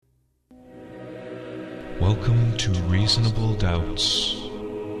Welcome to Reasonable Doubts,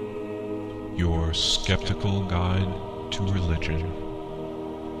 your skeptical guide to religion.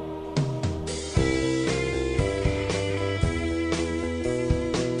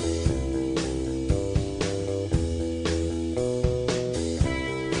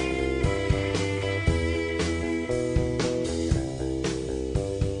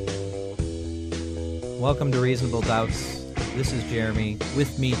 Welcome to Reasonable Doubts. This is Jeremy.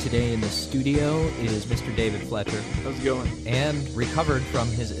 With me today in the studio is Mr. David Fletcher. How's it going? And recovered from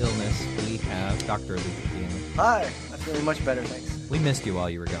his illness, we have Dr. Luke Dean. Hi, I'm feeling much better, thanks. We missed you while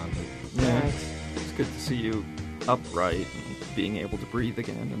you were gone, Luke. Yeah, it's good to see you upright and being able to breathe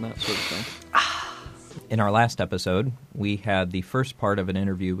again and that sort of thing. In our last episode, we had the first part of an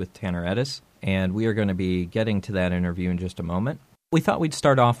interview with Tanner Edis, and we are going to be getting to that interview in just a moment. We thought we'd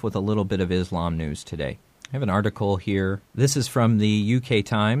start off with a little bit of Islam news today. I have an article here. This is from the UK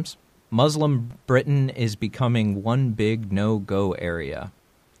Times. Muslim Britain is becoming one big no-go area,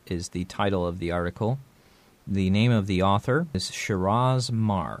 is the title of the article. The name of the author is Shiraz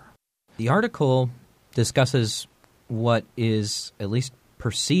Mar. The article discusses what is at least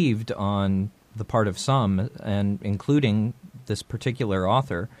perceived on the part of some, and including this particular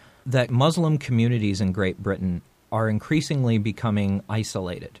author, that Muslim communities in Great Britain are increasingly becoming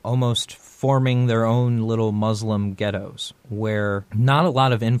isolated, almost forming their own little Muslim ghettos, where not a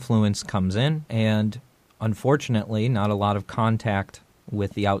lot of influence comes in, and unfortunately not a lot of contact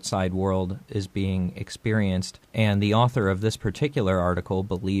with the outside world is being experienced. And the author of this particular article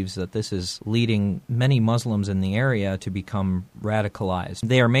believes that this is leading many Muslims in the area to become radicalized.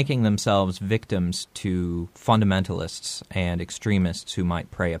 They are making themselves victims to fundamentalists and extremists who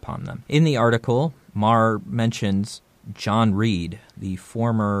might prey upon them. In the article, Mar mentions John Reid, the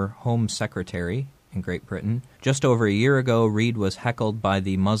former Home Secretary in Great Britain. Just over a year ago, Reid was heckled by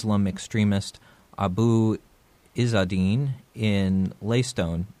the Muslim extremist Abu Izzadeen in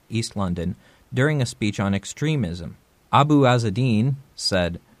Leystone, East London, during a speech on extremism. Abu Izzadeen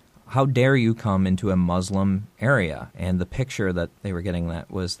said, "How dare you come into a Muslim area?" And the picture that they were getting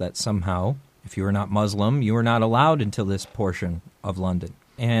that was that somehow, if you were not Muslim, you were not allowed into this portion of London.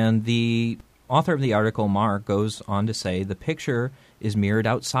 And the author of the article, Mar, goes on to say the picture is mirrored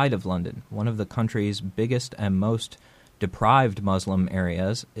outside of London. One of the country's biggest and most deprived Muslim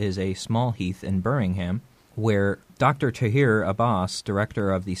areas is a small heath in Birmingham, where Dr. Tahir Abbas,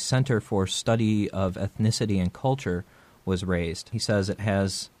 director of the Center for Study of Ethnicity and Culture, was raised. He says it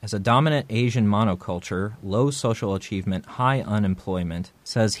has, as a dominant Asian monoculture, low social achievement, high unemployment,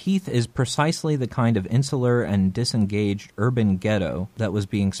 says Heath is precisely the kind of insular and disengaged urban ghetto that was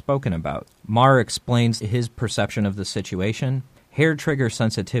being spoken about. Mar explains his perception of the situation. Hair-trigger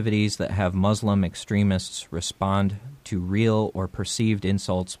sensitivities that have Muslim extremists respond to real or perceived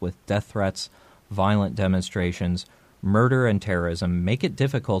insults with death threats, violent demonstrations, murder and terrorism make it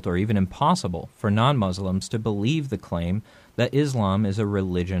difficult or even impossible for non-Muslims to believe the claim that Islam is a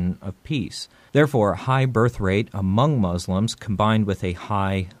religion of peace. Therefore, high birth rate among Muslims combined with a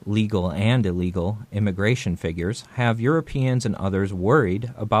high legal and illegal immigration figures have Europeans and others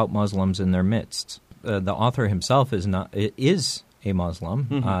worried about Muslims in their midst. The author himself is a Muslim.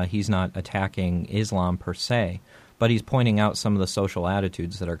 Mm-hmm. He's not attacking Islam per se, but he's pointing out some of the social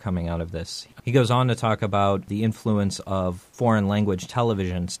attitudes that are coming out of this. He goes on to talk about the influence of foreign language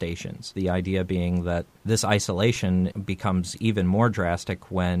television stations, the idea being that this isolation becomes even more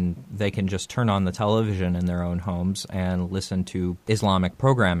drastic when they can just turn on the television in their own homes and listen to Islamic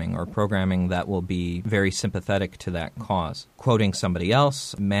programming or programming that will be very sympathetic to that cause. Quoting somebody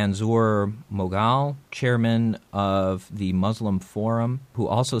else, Manzoor Moghal, chairman of the Muslim Forum, who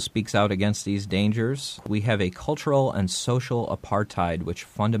also speaks out against these dangers, "We have a cultural and social apartheid which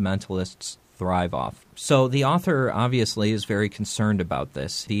fundamentalists thrive off." So the author obviously is very concerned about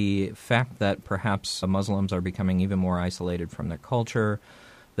this. The fact that perhaps Muslims are becoming even more isolated from their culture,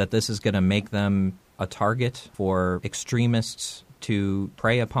 that this is going to make them a target for extremists to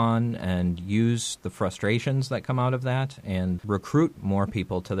prey upon and use the frustrations that come out of that and recruit more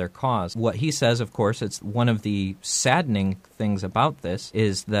people to their cause. What he says, of course, it's one of the saddening things about this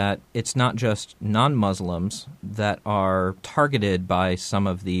is that it's not just non-Muslims that are targeted by some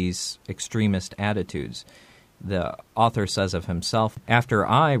of these extremist attitudes. The author says of himself, "After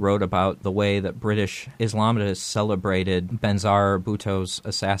I wrote about the way that British Islamists celebrated Benazir Bhutto's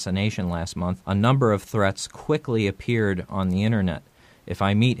assassination last month, a number of threats quickly appeared on the internet. If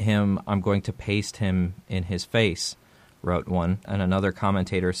I meet him, I'm going to paste him in his face. wrote one, and another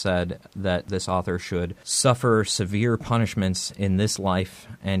commentator said that this author should suffer severe punishments in this life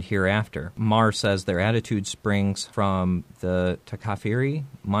and hereafter. Marr says their attitude springs from the Takfiri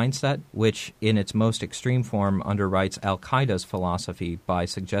mindset, which in its most extreme form underwrites Al-Qaeda's philosophy by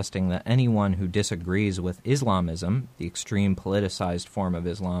suggesting that anyone who disagrees with Islamism, the extreme politicized form of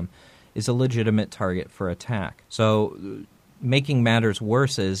Islam, is a legitimate target for attack. So making matters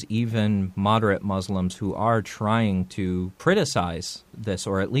worse is even moderate Muslims who are trying to criticize this,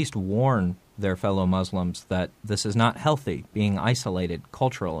 or at least warn their fellow Muslims that this is not healthy, being isolated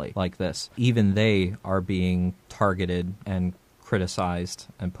culturally like this. Even they are being targeted and criticized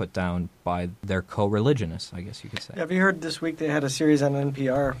and put down by their co-religionists, I guess you could say. Have you heard this week they had a series on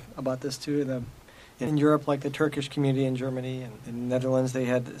NPR about this too? In Europe, like the Turkish community in Germany and in the Netherlands, they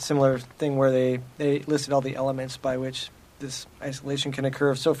had a similar thing where they listed all the elements by which this isolation can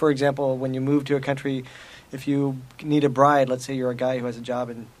occur. So, for example, when you move to a country, if you need a bride, let's say you're a guy who has a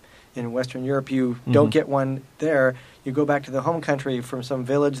job in Western Europe, you don't get one there, you go back to the home country from some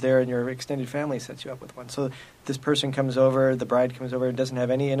village there and your extended family sets you up with one. So this person comes over, the bride comes over, and doesn't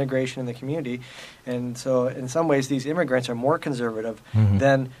have any integration in the community. And so in some ways these immigrants are more conservative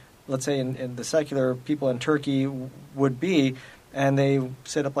than, let's say, in the secular people in Turkey would be. And they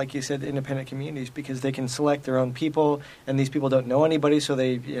set up, like you said, independent communities because they can select their own people, and these people don't know anybody, so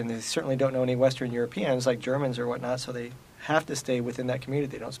they certainly don't know any Western Europeans like Germans or whatnot, so they have to stay within that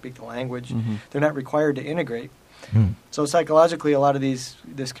community. They don't speak the language. They're not required to integrate. So psychologically, a lot of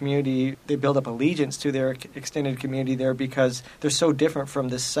this community, they build up allegiance to their extended community there because they're so different from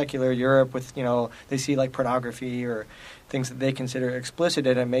this secular Europe with, they see like pornography or things that they consider explicit,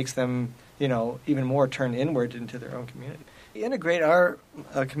 and it makes them, even more turn inward into their own community. Integrate our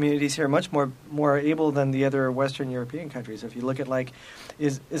communities here much more able than the other Western European countries. If you look at like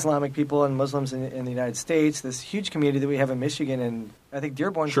Islamic people and Muslims in the United States, this huge community that we have in Michigan, and I think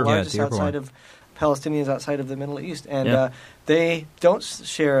Dearborn's the largest outside of Palestinians outside of the Middle East, and they don't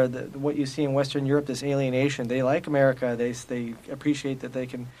share what you see in Western Europe, this alienation. They like America. They appreciate that they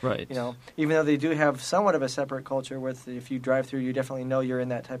can, even though they do have somewhat of a separate culture with, if you drive through, you definitely know you're in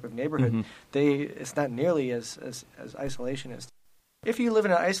that type of neighborhood. It's not nearly as isolationist. If you live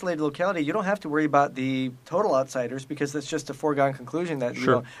in an isolated locality, you don't have to worry about the total outsiders because that's just a foregone conclusion that,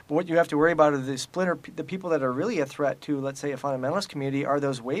 but what you have to worry about are the people that are really a threat to, let's say, a fundamentalist community are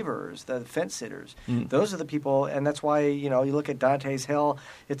those waverers, the fence sitters. Those are the people, and that's why, you look at Dante's Hell,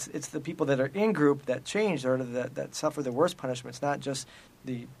 it's the people that are in group that change or that suffer the worst punishments, not just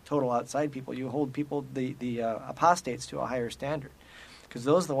the total outside people. You hold people, the apostates, to a higher standard. Because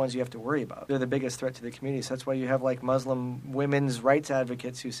those are the ones you have to worry about. They're the biggest threat to the community. So that's why you have like Muslim women's rights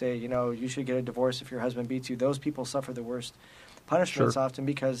advocates who say, you should get a divorce if your husband beats you. Those people suffer the worst punishments often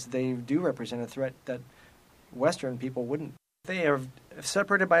because they do represent a threat that Western people wouldn't. They are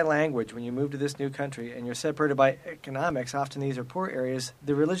separated by language when you move to this new country, and you're separated by economics. Often these are poor areas.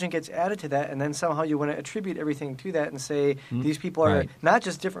 The religion gets added to that, and then somehow you want to attribute everything to that and say these people are not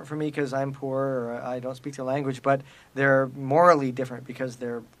just different from me because I'm poor or I don't speak the language, but they're morally different because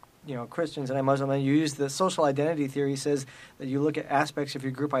they're Christians and I'm Muslim. And you use the social identity theory says that you look at aspects of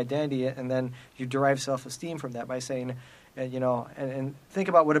your group identity and then you derive self-esteem from that by saying, and think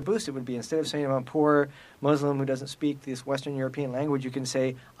about what a boost it would be. Instead of saying I'm a poor Muslim who doesn't speak this Western European language, you can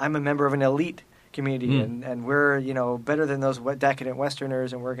say I'm a member of an elite community and we're, better than those decadent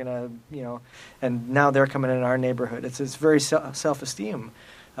Westerners, and we're going to, and now they're coming in our neighborhood. It's very self-esteem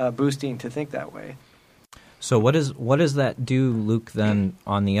boosting to think that way. So what does that do, Luke, then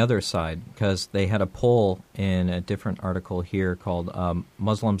on the other side? Because they had a poll in a different article here called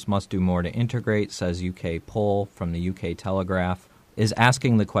Muslims Must Do More to Integrate, says UK poll from the UK Telegraph, is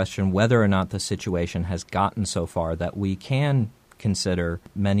asking the question whether or not the situation has gotten so far that we can consider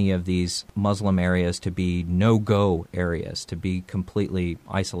many of these Muslim areas to be no-go areas, to be completely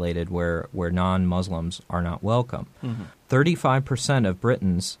isolated where non-Muslims are not welcome. 35% of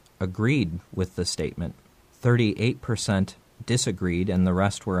Britons agreed with the statement. 38% disagreed, and the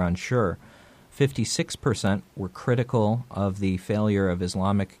rest were unsure. 56% were critical of the failure of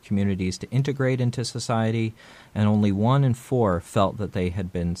Islamic communities to integrate into society, and only 1 in 4 felt that they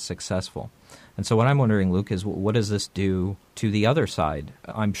had been successful. And so what I'm wondering, Luke, is what does this do to the other side?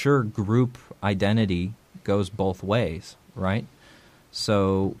 I'm sure group identity goes both ways, right?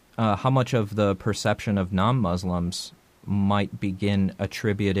 So how much of the perception of non-Muslims might begin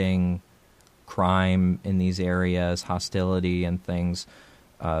attributing crime in these areas, hostility and things,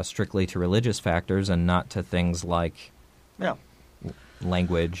 strictly to religious factors and not to things like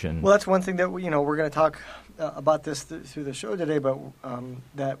language and... Well, that's one thing that we're going to talk about this through the show today, but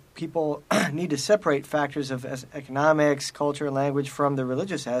that people need to separate factors of economics, culture, and language from the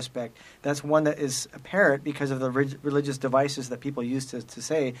religious aspect. That's one that is apparent because of the religious devices that people use to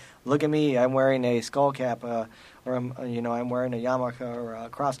say, "Look at me, I'm wearing a skull cap," or I'm wearing a yarmulke or a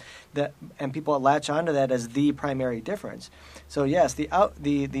cross. And people latch onto that as the primary difference. So yes, the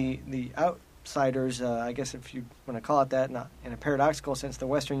outsiders, I guess if you want to call it that, in a paradoxical sense, the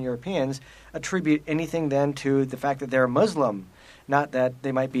Western Europeans attribute anything then to the fact that they're Muslim, not that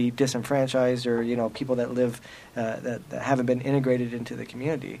they might be disenfranchised or people that live that haven't been integrated into the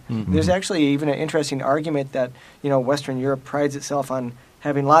community. Mm-hmm. There's actually even an interesting argument that Western Europe prides itself on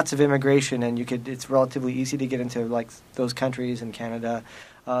having lots of immigration, and it's relatively easy to get into like those countries in Canada.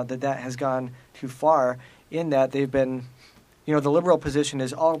 That has gone too far in that they've been. The liberal position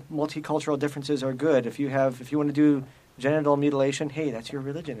is all multicultural differences are good. If you want to do genital mutilation, hey, that's your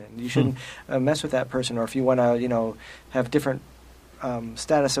religion, and you shouldn't mess with that person. Or if you want to, have different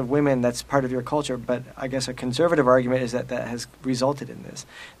status of women, that's part of your culture. But I guess a conservative argument is that has resulted in this,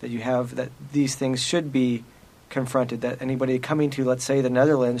 that these things should be confronted, that anybody coming to, let's say, the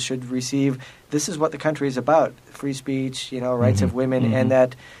Netherlands should receive, this is what the country is about, free speech, rights of women, and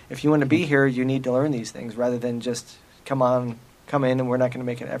that if you want to be here, you need to learn these things rather than just come in, and we're not going to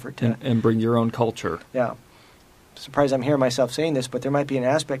make an effort to... And bring your own culture. Yeah. Surprised I'm hearing myself saying this, but there might be an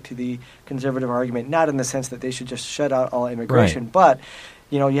aspect to the conservative argument, not in the sense that they should just shut out all immigration, right. But,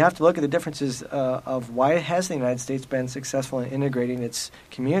 you have to look at the differences of why has the United States been successful in integrating its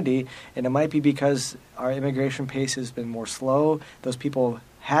community, and it might be because our immigration pace has been more slow. Those people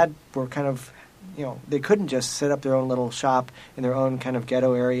were kind of... they couldn't just set up their own little shop in their own kind of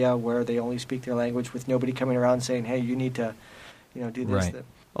ghetto area where they only speak their language with nobody coming around saying, hey, you need to, do this. Right.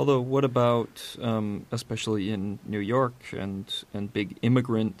 Although, what about, especially in New York and big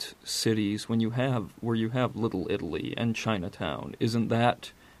immigrant cities, where you have Little Italy and Chinatown, isn't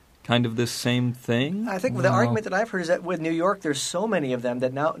that kind of this same thing? I think the argument that I've heard is that with New York, there's so many of them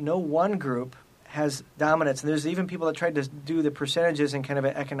that now no one group has dominance. And there's even people that tried to do the percentages in kind of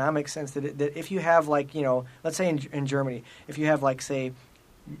an economic sense that if you have let's say in Germany, if you have say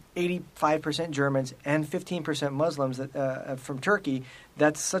 85% Germans and 15% Muslims that from Turkey,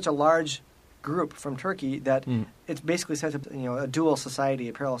 that's such a large group from Turkey that it basically sets up a dual society,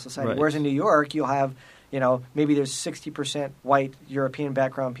 a parallel society. Right. Whereas in New York, you'll have maybe there's 60% white European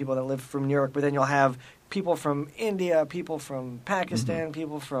background people that live from New York, but then you'll have people from India, people from Pakistan,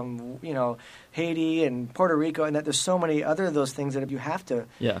 people from Haiti and Puerto Rico, and that there's so many other of those things that you have to.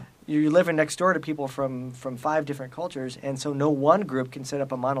 Yeah. You're living next door to people from 5 different cultures, and so no one group can set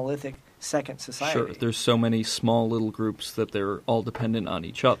up a monolithic second society. Sure, there's so many small little groups that they're all dependent on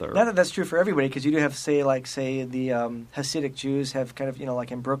each other. Not that that's true for everybody, because you do have, say the Hasidic Jews have kind of,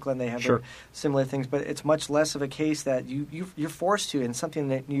 like in Brooklyn, they have their similar things, but it's much less of a case that you're forced to. In something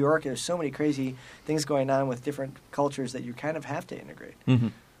like New York, there's so many crazy things going on with different cultures that you kind of have to integrate. Mm-hmm.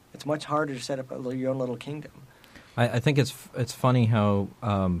 It's much harder to set up your own little kingdom. I think it's funny how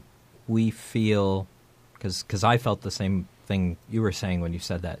we feel, because I felt the same thing you were saying when you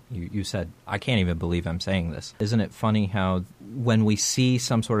said that. You said, I can't even believe I'm saying this. Isn't it funny how when we see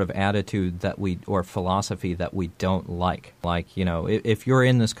some sort of attitude or philosophy that we don't like if you're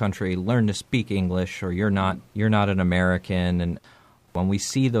in this country, learn to speak English, or you're not an American, and when we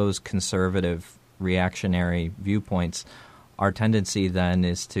see those conservative reactionary viewpoints, our tendency then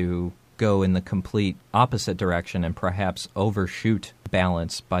is to go in the complete opposite direction and perhaps overshoot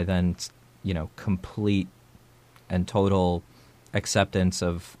balance by then, complete and total acceptance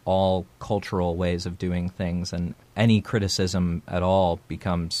of all cultural ways of doing things, and any criticism at all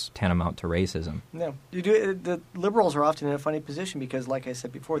becomes tantamount to racism. No, the liberals are often in a funny position because, like I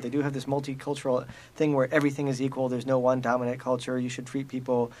said before, they do have this multicultural thing where everything is equal. There's no one dominant culture. You should treat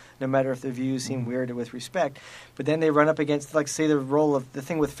people, no matter if their views seem weird, with respect. But then they run up against, say, the role of the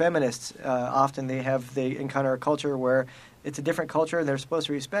thing with feminists. Often they encounter a culture where it's a different culture, and they're supposed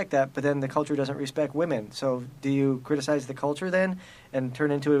to respect that, but then the culture doesn't respect women. So do you criticize the culture then and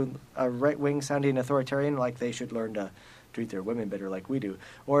turn into a right-wing sounding authoritarian, like they should learn to treat their women better like we do?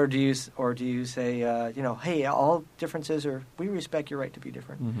 Or do you say, hey, all differences we respect your right to be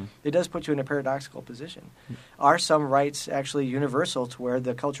different? Mm-hmm. It does put you in a paradoxical position. Mm-hmm. Are some rights actually universal to where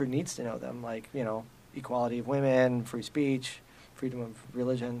the culture needs to know them, like, equality of women, free speech, freedom of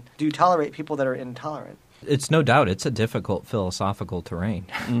religion? Do you tolerate people that are intolerant? It's no doubt it's a difficult philosophical terrain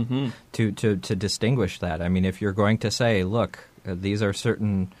to distinguish that. I mean, if you're going to say, look, these are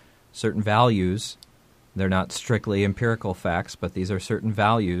certain values, they're not strictly empirical facts, but these are certain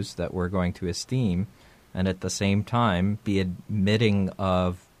values that we're going to esteem, and at the same time be admitting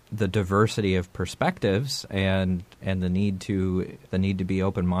of the diversity of perspectives and the need to be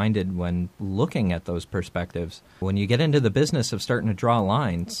open-minded when looking at those perspectives. When you get into the business of starting to draw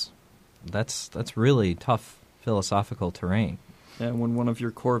lines, that's really tough philosophical terrain. And when one of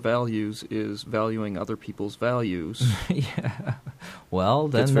your core values is valuing other people's values, yeah, well,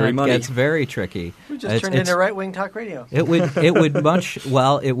 then that gets very tricky. We just turned into right-wing talk radio. It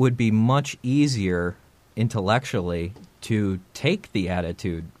would be much easier intellectually to take the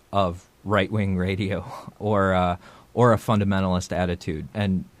attitude of right-wing radio or a fundamentalist attitude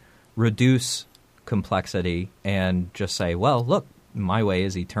and reduce complexity and just say, well, look, my way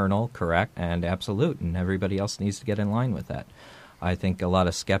is eternal, correct, and absolute, and everybody else needs to get in line with that. I think a lot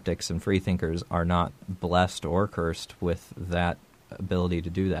of skeptics and freethinkers are not blessed or cursed with that ability to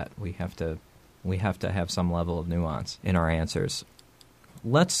do that. We have to have some level of nuance in our answers.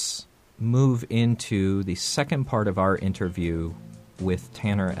 Let's move into the second part of our interview with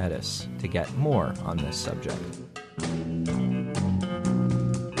Tanner Edis to get more on this subject.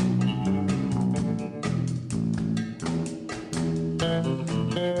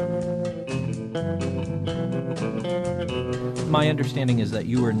 My understanding is that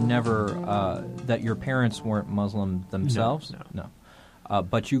you were never, that your parents weren't Muslim themselves? No.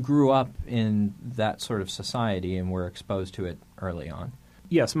 But you grew up in that sort of society and were exposed to it early on.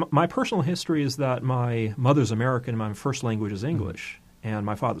 Yes, my personal history is that my mother's American, my first language is English, and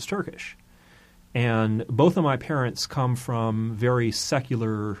my father's Turkish. And both of my parents come from very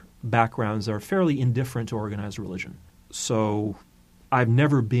secular backgrounds that are fairly indifferent to organized religion. So I've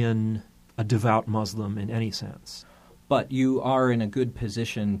never been a devout Muslim in any sense. But you are in a good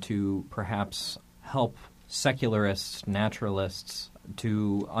position to perhaps help secularists, naturalists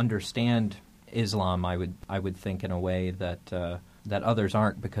to understand Islam, I would think, in a way that others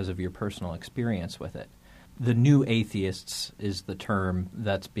aren't because of your personal experience with it. The new atheists is the term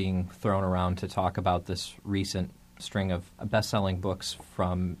that's being thrown around to talk about this recent string of best-selling books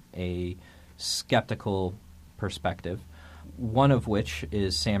from a skeptical perspective, one of which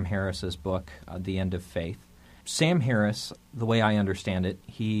is Sam Harris's book, The End of Faith. Sam Harris, the way I understand it,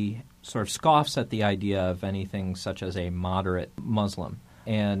 he sort of scoffs at the idea of anything such as a moderate Muslim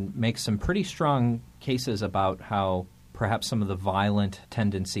and makes some pretty strong cases about how perhaps some of the violent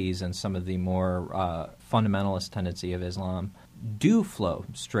tendencies and some of the more fundamentalist tendency of Islam do flow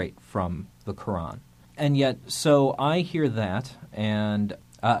straight from the Quran. And yet, so I hear that, and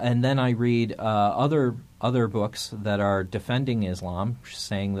then I read other books that are defending Islam,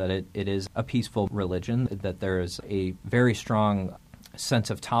 saying that it is a peaceful religion, that there is a very strong sense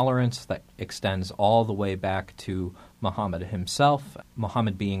of tolerance that extends all the way back to Muhammad himself,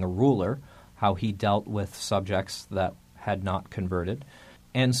 Muhammad being a ruler, how he dealt with subjects that had not converted.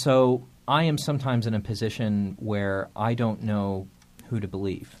 And so I am sometimes in a position where I don't know who to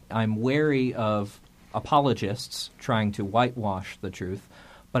believe. I'm wary of apologists trying to whitewash the truth,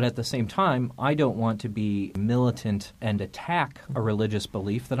 but at the same time, I don't want to be militant and attack a religious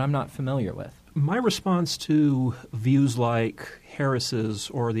belief that I'm not familiar with. My response to views like Harris's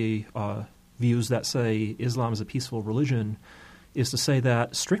or the views that say Islam is a peaceful religion is to say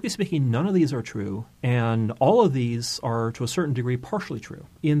that, strictly speaking, none of these are true, and all of these are, to a certain degree, partially true,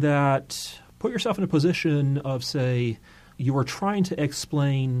 in that put yourself in a position of, say, you are trying to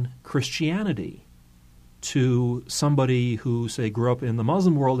explain Christianity to somebody who, say, grew up in the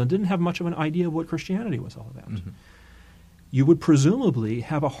Muslim world and didn't have much of an idea of what Christianity was all about. Mm-hmm. You would presumably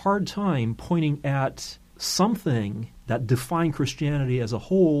have a hard time pointing at something that defined Christianity as a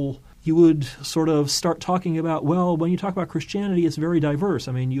whole. You would sort of start talking about, well, when you talk about Christianity, it's very diverse.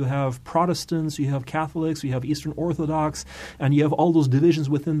 I mean, you have Protestants, you have Catholics, you have Eastern Orthodox, and you have all those divisions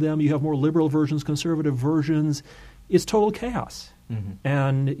within them. You have more liberal versions, conservative versions. It's total chaos. Mm-hmm.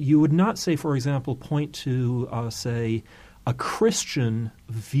 And you would not, say, for example, point to, say, a Christian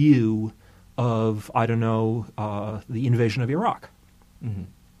view of, I don't know, the invasion of Iraq. Mm-hmm.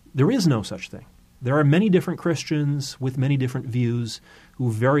 There is no such thing. There are many different Christians with many different views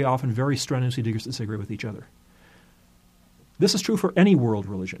who very often, very strenuously disagree with each other. This is true for any world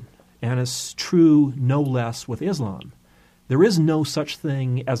religion, and it's true no less with Islam. There is no such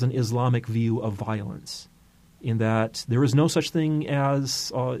thing as an Islamic view of violence, in that there is no such thing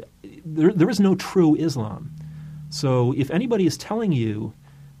as there is no true Islam. So if anybody is telling you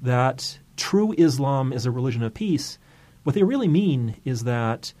that true Islam is a religion of peace, what they really mean is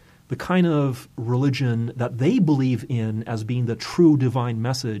that the kind of religion that they believe in as being the true divine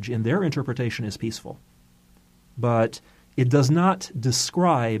message in their interpretation is peaceful. But it does not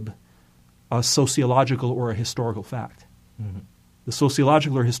describe a sociological or a historical fact. Mm-hmm. The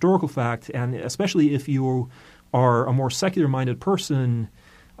sociological or historical fact, and especially if you are a more secular-minded person,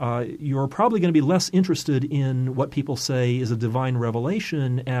 you're probably going to be less interested in what people say is a divine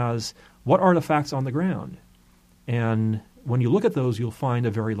revelation as what are the facts on the ground. And when you look at those, you'll find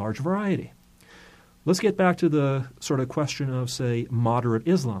a very large variety. Let's get back to the sort of question of, say, moderate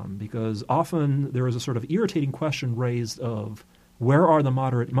Islam, because often there is a sort of irritating question raised of where are the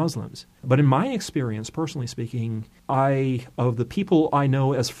moderate Muslims? But in my experience, personally speaking, of the people I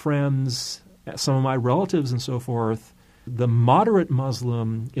know as friends, some of my relatives and so forth, the moderate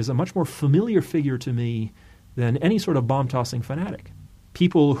Muslim is a much more familiar figure to me than any sort of bomb-tossing fanatic.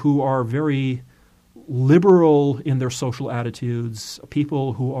 People who are very liberal in their social attitudes,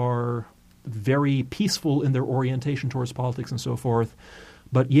 people who are very peaceful in their orientation towards politics and so forth,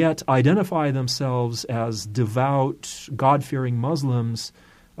 but yet identify themselves as devout, God-fearing Muslims.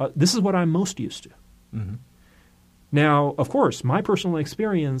 This is what I'm most used to. Mm-hmm. Now, of course, my personal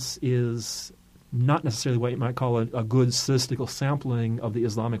experience is not necessarily what you might call a good statistical sampling of the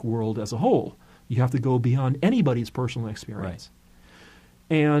Islamic world as a whole. You have to go beyond anybody's personal experience.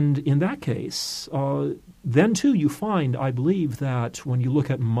 Right. And in that case, then too you find, I believe, that when you look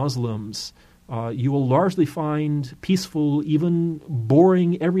at Muslims, you will largely find peaceful, even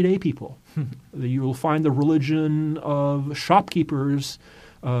boring, everyday people. You will find the religion of shopkeepers,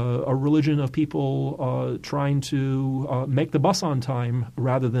 a religion of people trying to make the bus on time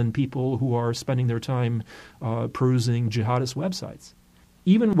rather than people who are spending their time perusing jihadist websites.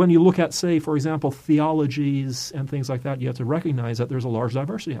 Even when you look at, say, for example, theologies and things like that, you have to recognize that there's a large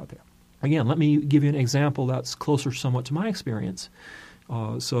diversity out there. Again, let me give you an example that's closer somewhat to my experience.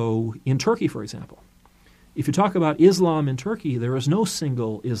 So in Turkey, for example, if you talk about Islam in Turkey, there is no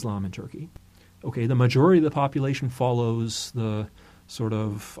single Islam in Turkey. Okay, the majority of the population follows the sort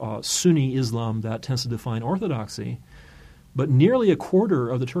of Sunni Islam that tends to define orthodoxy, but nearly a quarter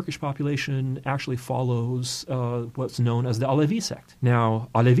of the Turkish population actually follows what's known as the Alevi sect. Now,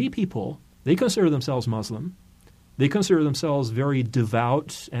 Alevi people, they consider themselves Muslim. They consider themselves very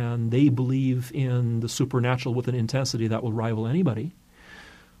devout, and they believe in the supernatural with an intensity that will rival anybody.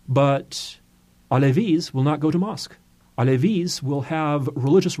 But Alevis will not go to mosque. Alevis will have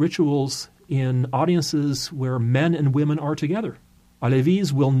religious rituals in audiences where men and women are together.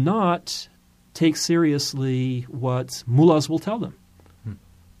 Alevis will not take seriously what mullahs will tell them.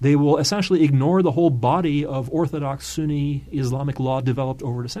 They will essentially ignore the whole body of Orthodox Sunni Islamic law developed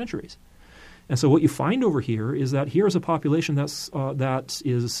over the centuries. And so what you find over here is that here's a population that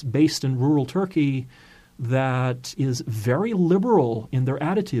is based in rural Turkey that is very liberal in their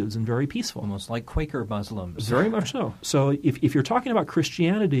attitudes and very peaceful. Almost like Quaker Muslims. Very much so. So if you're talking about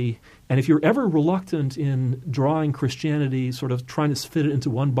Christianity, and if you're ever reluctant in drawing Christianity, sort of trying to fit it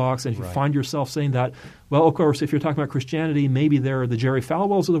into one box, and if you find yourself saying that, well, of course, if you're talking about Christianity, maybe they're the Jerry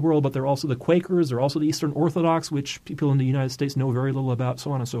Falwells of the world, but they're also the Quakers, they're also the Eastern Orthodox, which people in the United States know very little about,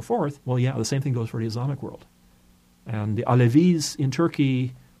 so on and so forth. Well, yeah, the same thing goes for the Islamic world. And the Alevis in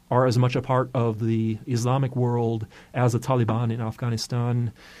Turkey are as much a part of the Islamic world as the Taliban in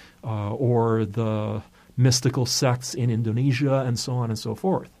Afghanistan or the mystical sects in Indonesia and so on and so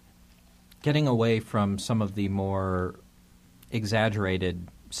forth. Getting away from some of the more exaggerated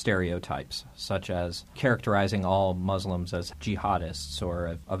stereotypes, such as characterizing all Muslims as jihadists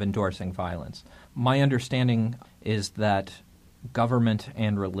or of endorsing violence. My understanding is that government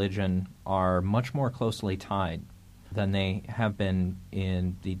and religion are much more closely tied than they have been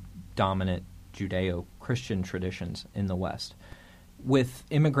in the dominant Judeo-Christian traditions in the West. With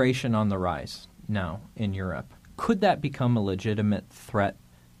immigration on the rise now in Europe, could that become a legitimate threat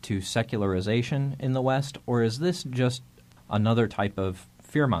to secularization in the West, or is this just another type of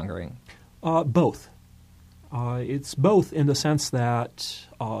fear-mongering? Both. It's both in the sense that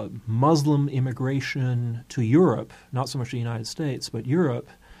Muslim immigration to Europe, not so much the United States, but Europe,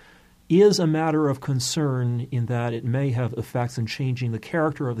 is a matter of concern in that it may have effects in changing the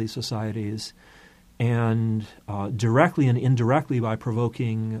character of these societies, and directly and indirectly by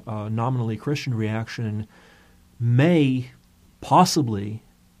provoking nominally Christian reaction may possibly,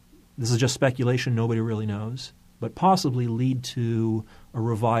 this is just speculation, nobody really knows, but possibly lead to a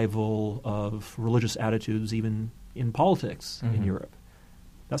revival of religious attitudes even in politics in Europe.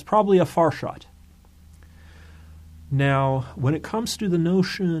 That's probably a far shot. Now, when it comes to the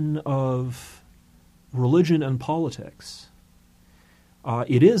notion of religion and politics,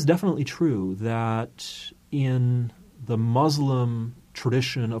 it is definitely true that in the Muslim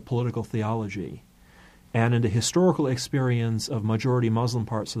tradition of political theology and in the historical experience of majority Muslim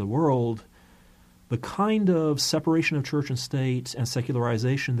parts of the world, the kind of separation of church and state and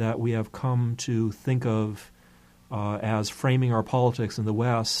secularization that we have come to think of as framing our politics in the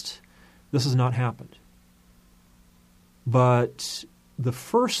West, this has not happened. But the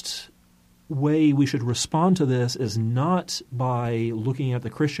first way we should respond to this is not by looking at the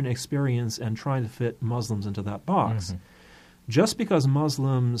Christian experience and trying to fit Muslims into that box. Mm-hmm. Just because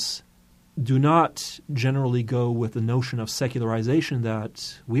Muslims do not generally go with the notion of secularization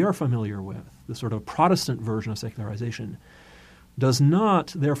that we are familiar with, the sort of Protestant version of secularization, does not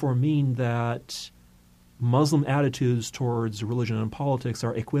therefore mean that Muslim attitudes towards religion and politics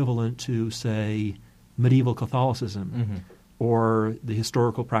are equivalent to, say, medieval Catholicism Mm-hmm. or the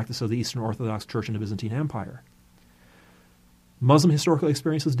historical practice of the Eastern Orthodox Church in the Byzantine Empire. Muslim historical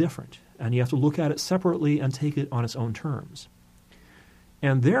experience is different, and you have to look at it separately and take it on its own terms.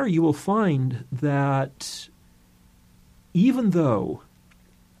 And there you will find that even though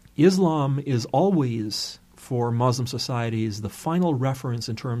Islam is always, for Muslim societies, the final reference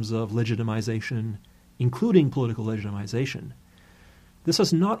in terms of legitimization, including political legitimization, this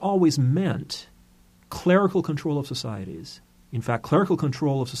has not always meant clerical control of societies. In fact, clerical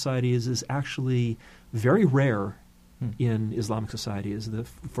control of societies is actually very rare in Islamic societies.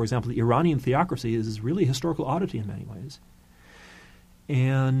 For example, the Iranian theocracy is really a historical oddity in many ways.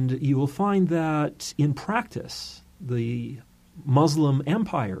 And you will find that in practice, the Muslim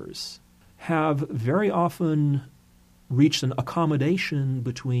empires have very often reached an accommodation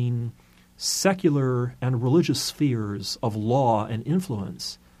between secular and religious spheres of law and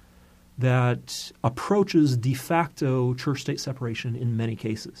influence that approaches de facto church-state separation in many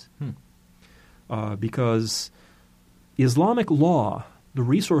cases. Because Islamic law, the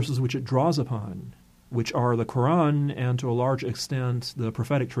resources which it draws upon, which are the Quran and to a large extent the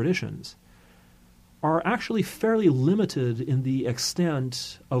prophetic traditions, are actually fairly limited in the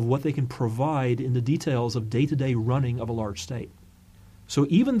extent of what they can provide in the details of day-to-day running of a large state. So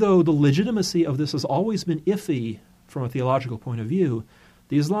even though the legitimacy of this has always been iffy from a theological point of view,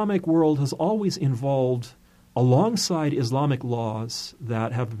 the Islamic world has always involved, alongside Islamic laws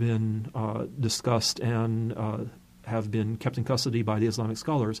that have been discussed and have been kept in custody by the Islamic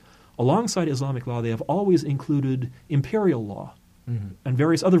scholars, alongside Islamic law, they have always included imperial law and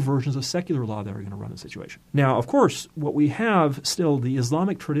various other versions of secular law that are going to run the situation. Now, of course, what we have still, the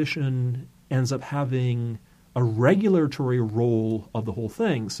Islamic tradition ends up having a regulatory role of the whole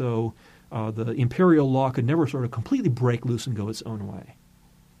thing. So the imperial law could never sort of completely break loose and go its own way.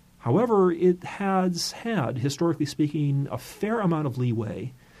 However, it has had, historically speaking, a fair amount of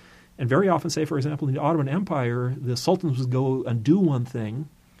leeway. And very often, say, for example, in the Ottoman Empire, the sultans would go and do one thing,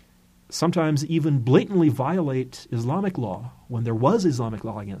 sometimes even blatantly violate Islamic law when there was Islamic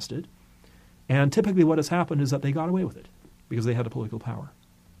law against it. And typically what has happened is that they got away with it because they had the political power.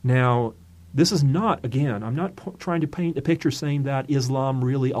 Now, this is not, again, I'm not trying to paint a picture saying that Islam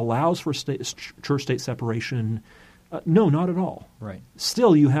really allows for church-state separation. No, not at all. Right.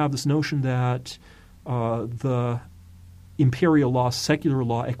 Still, you have this notion that the imperial law, secular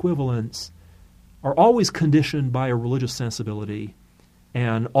law equivalents are always conditioned by a religious sensibility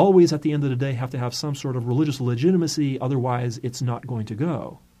and always at the end of the day have to have some sort of religious legitimacy, otherwise it's not going to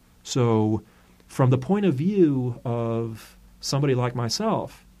go. So from the point of view of somebody like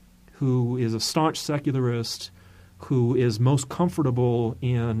myself, who is a staunch secularist, who is most comfortable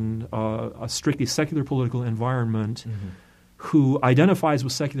in a strictly secular political environment, who identifies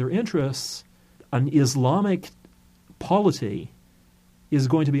with secular interests, an Islamic polity is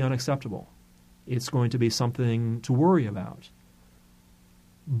going to be unacceptable. It's going to be something to worry about.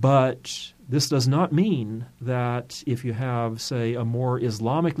 But this does not mean that if you have, say, a more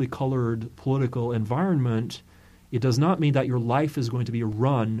Islamically colored political environment, it does not mean that your life is going to be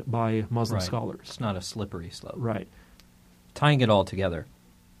run by Muslim scholars. It's not a slippery slope. Right. Tying it all together,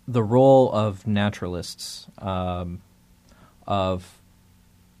 the role of naturalists, of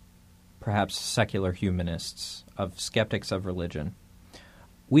perhaps secular humanists, of skeptics of religion.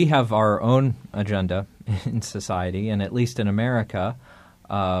 We have our own agenda in society, and at least in America,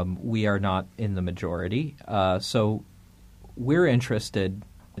 we are not in the majority. So we're interested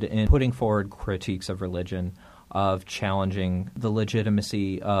in putting forward critiques of religion, of challenging the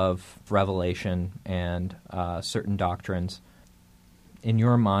legitimacy of revelation and certain doctrines. In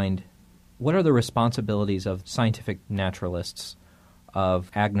your mind, what are the responsibilities of scientific naturalists,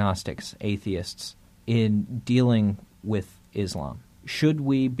 of agnostics, atheists, in dealing with Islam? Should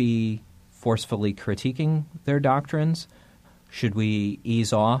we be forcefully critiquing their doctrines? Should we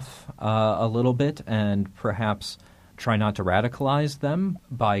ease off a little bit and perhaps try not to radicalize them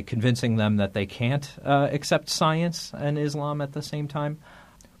by convincing them that they can't accept science and Islam at the same time?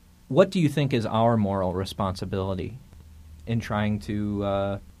 What do you think is our moral responsibility in trying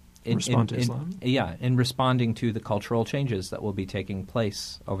to respond to Islam? In responding to the cultural changes that will be taking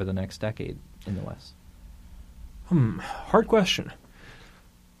place over the next decade in the West? Hard question.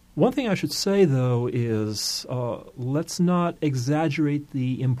 One thing I should say, though, is let's not exaggerate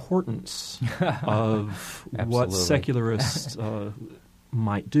the importance of what secularists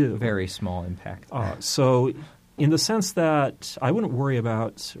might do. Very small impact. So in the sense that I wouldn't worry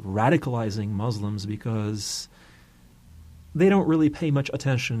about radicalizing Muslims because they don't really pay much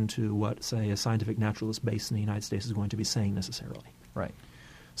attention to what, say, a scientific naturalist based in the United States is going to be saying necessarily. Right.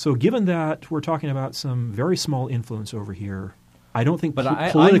 So given that we're talking about some very small influence over here, I don't think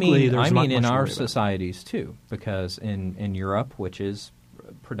but politically there's not much in to our worry about. societies too, because in Europe, which is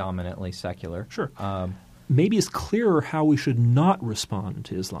predominantly secular, Sure. Maybe it's clearer how we should not respond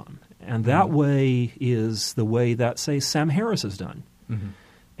to Islam. And that way is the way that, say, Sam Harris has done. Mm-hmm.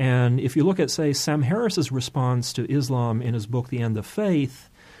 And if you look at, say, Sam Harris's response to Islam in his book, The End of Faith,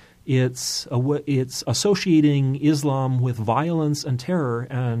 it's associating Islam with violence and terror,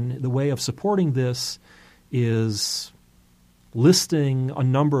 and the way of supporting this is listing a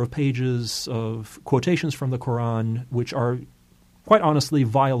number of pages of quotations from the Quran, which are, quite honestly,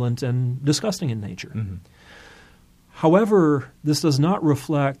 violent and disgusting in nature. Mm-hmm. However, this does not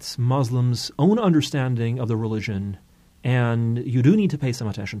reflect Muslims' own understanding of the religion, and you do need to pay some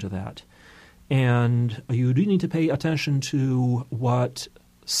attention to that. And you do need to pay attention to what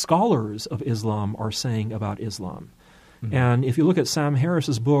scholars of Islam are saying about Islam. Mm-hmm. And if you look at Sam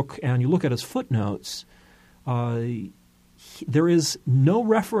Harris's book and you look at his footnotes, there is no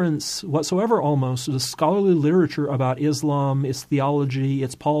reference whatsoever almost to the scholarly literature about Islam, its theology,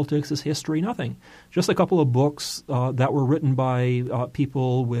 its politics, its history, nothing. Just a couple of books that were written by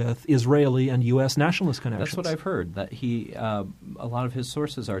people with Israeli and U.S. nationalist connections. That's what I've heard, that a lot of his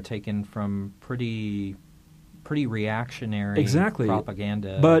sources are taken from pretty reactionary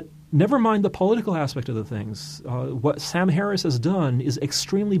propaganda. But never mind the political aspect of the things. What Sam Harris has done is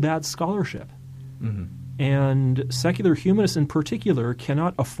extremely bad scholarship. Mm-hmm. And secular humanists in particular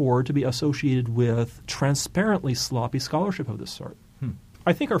cannot afford to be associated with transparently sloppy scholarship of this sort.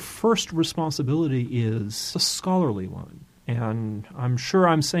 I think our first responsibility is a scholarly one. And I'm sure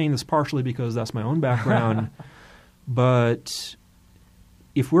I'm saying this partially because that's my own background. But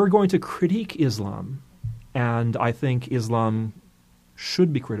if we're going to critique Islam, and I think Islam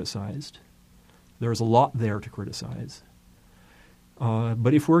should be criticized, there's a lot there to criticize.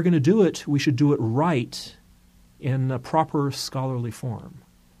 But if we're going to do it, we should do it right in a proper scholarly form,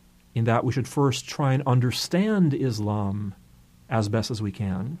 in that we should first try and understand Islam as best as we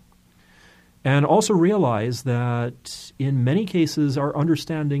can, and also realize that in many cases our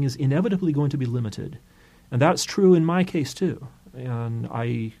understanding is inevitably going to be limited. And that's true in my case too. And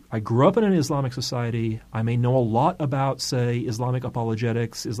I grew up in an Islamic society. I may know a lot about, say, Islamic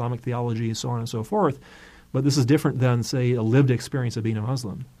apologetics, Islamic theology, so on and so forth, but this is different than, say, a lived experience of being a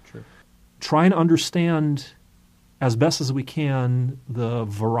Muslim. Sure. Try and understand as best as we can the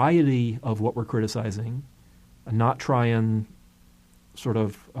variety of what we're criticizing, and not try and sort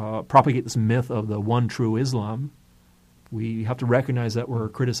of propagate this myth of the one true Islam. We have to recognize that we're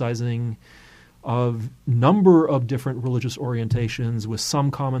criticizing a number of different religious orientations with some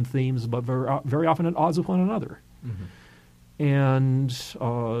common themes, but very often at odds with one another. Mm-hmm.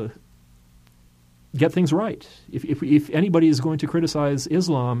 And get things right. If anybody is going to criticize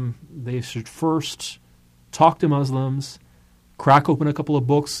Islam, they should first talk to Muslims, crack open a couple of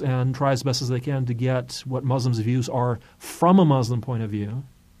books, and try as best as they can to get what Muslims' views are from a Muslim point of view,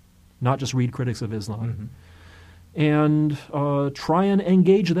 not just read critics of Islam, and try and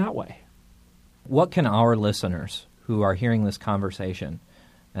engage that way. What can our listeners who are hearing this conversation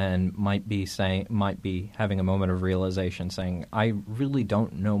and might be having a moment of realization, saying, I really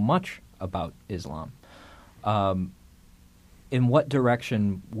don't know much about Islam, in what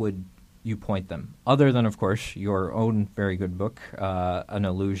direction would you point them? Other than, of course, your own very good book, An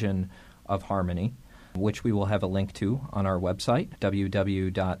Illusion of Harmony, which we will have a link to on our website,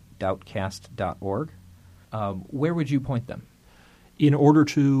 www.doubtcast.org. Where would you point them? In order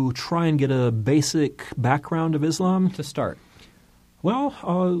to try and get a basic background of Islam? To start.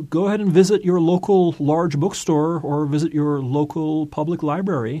 Well, go ahead and visit your local large bookstore or visit your local public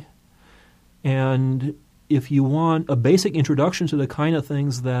library. And if you want a basic introduction to the kind of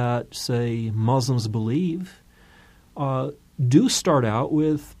things that, say, Muslims believe, do start out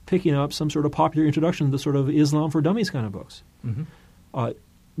with picking up some sort of popular introduction to the sort of Islam for Dummies kind of books. Mm-hmm.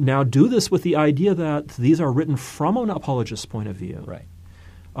 Now, do this with the idea that these are written from an apologist's point of view. Right.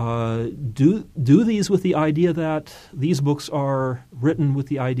 Do these with the idea that these books are written with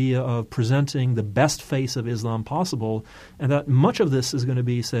the idea of presenting the best face of Islam possible, and that much of this is going to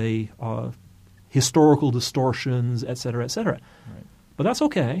be, say, historical distortions, et cetera, et cetera. Right. But that's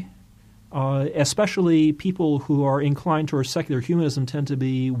okay. Especially people who are inclined towards secular humanism tend to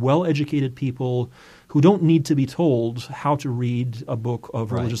be well-educated people who don't need to be told how to read a book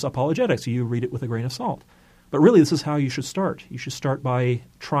of religious apologetics. You read it with a grain of salt. But really, this is how you should start. You should start by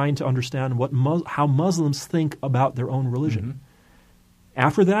trying to understand how Muslims think about their own religion. Mm-hmm.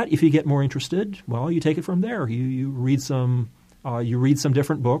 After that, if you get more interested, well, you take it from there. You read some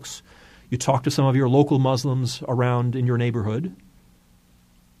different books. You talk to some of your local Muslims around in your neighborhood.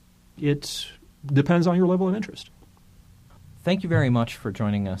 It depends on your level of interest. Thank you very much for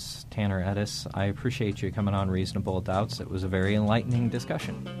joining us, Tanner Edis. I appreciate you coming on Reasonable Doubts. It was a very enlightening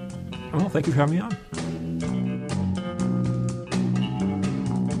discussion. Well, thank you for having me on.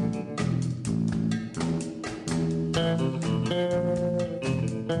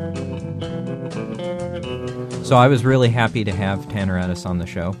 So I was really happy to have Tanner Edis on the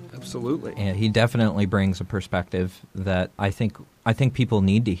show. Absolutely. And he definitely brings a perspective that I think people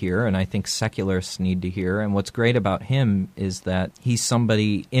need to hear, and I think secularists need to hear. And what's great about him is that he's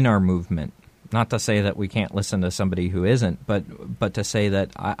somebody in our movement. Not to say that we can't listen to somebody who isn't, but to say that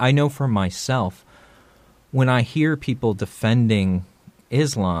I know for myself, when I hear people defending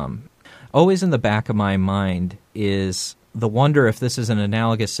Islam, always in the back of my mind is the wonder if this is an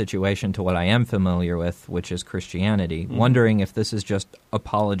analogous situation to what I am familiar with, which is Christianity, wondering if this is just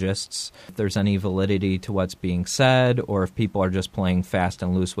apologists, if there's any validity to what's being said, or if people are just playing fast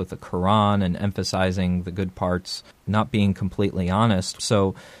and loose with the Quran and emphasizing the good parts, not being completely honest.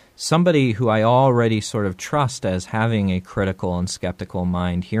 So somebody who I already sort of trust as having a critical and skeptical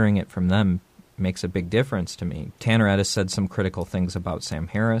mind, hearing it from them makes a big difference to me. Tanner Edis said some critical things about Sam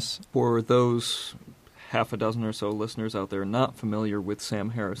Harris. For those half a dozen or so listeners out there not familiar with Sam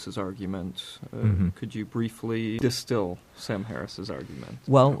Harris's argument, could you briefly distill Sam Harris's argument?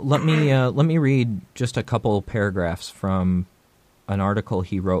 Well, let me read just a couple paragraphs from an article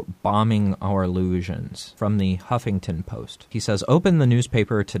he wrote, Bombing Our Illusions, from the Huffington Post. He says, open the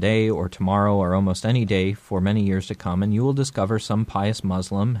newspaper today or tomorrow or almost any day for many years to come, and you will discover some pious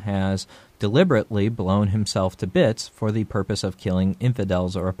Muslim has deliberately blown himself to bits for the purpose of killing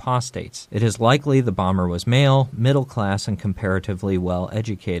infidels or apostates. It is likely the bomber was male, middle class, and comparatively well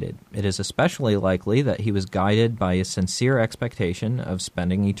educated. It is especially likely that he was guided by a sincere expectation of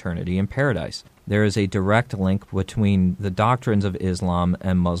spending eternity in paradise. There is a direct link between the doctrines of Islam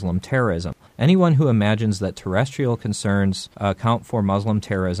and Muslim terrorism. Anyone who imagines that terrestrial concerns account for Muslim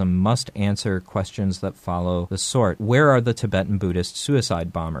terrorism must answer questions that follow the sort. Where are the Tibetan Buddhist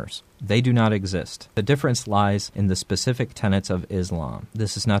suicide bombers? They do not exist. The difference lies in the specific tenets of Islam.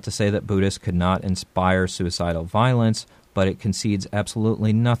 This is not to say that Buddhists could not inspire suicidal violence, but it concedes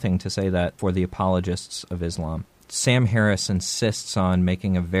absolutely nothing to say that for the apologists of Islam. Sam Harris insists on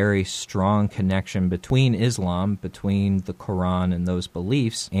making a very strong connection between Islam, between the Quran and those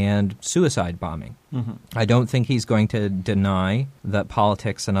beliefs, and suicide bombing. I don't think he's going to deny that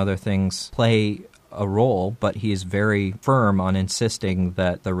politics and other things play a role, but he is very firm on insisting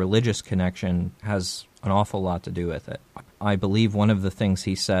that the religious connection has an awful lot to do with it. I believe one of the things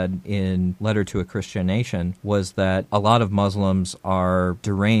he said in Letter to a Christian Nation was that a lot of Muslims are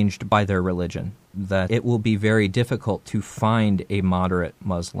deranged by their religion, that it will be very difficult to find a moderate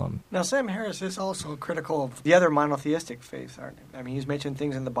Muslim. Now, Sam Harris is also critical of the other monotheistic faiths, aren't he? I mean, he's mentioned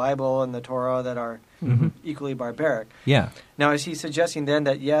things in the Bible and the Torah that are equally barbaric. Yeah. Now, is he suggesting then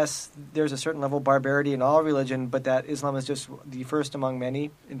that, yes, there's a certain level of barbarity in all religion, but that Islam is just the first among many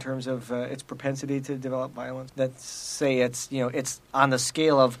in terms of its propensity to develop violence? That, say, it's on the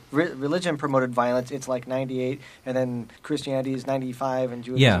scale of religion-promoted violence, it's like 98, and then Christianity is 95, and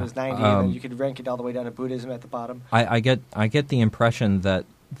Judaism is 90, and then you could rank it all the way down to Buddhism at the bottom. I get the impression that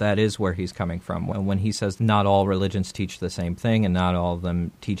is where he's coming from. When he says not all religions teach the same thing and not all of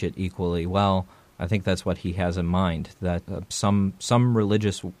them teach it equally well, I think that's what he has in mind, that some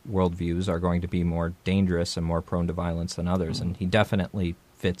religious worldviews are going to be more dangerous and more prone to violence than others, and he definitely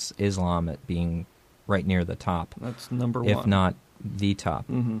fits Islam at being right near the top. That's number one. If not the top.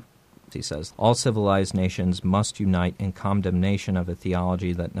 He says, all civilized nations must unite in condemnation of a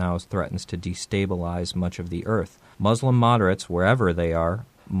theology that now threatens to destabilize much of the earth. Muslim moderates, wherever they are,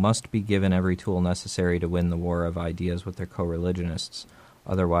 must be given every tool necessary to win the war of ideas with their co-religionists.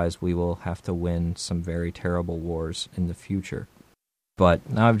 Otherwise, we will have to win some very terrible wars in the future. But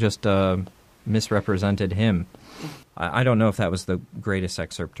now I've just misrepresented him. I don't know if that was the greatest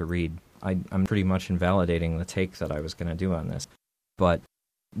excerpt to read. I'm pretty much invalidating the take that I was going to do on this. But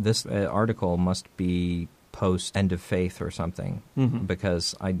this article must be post End of Faith or something,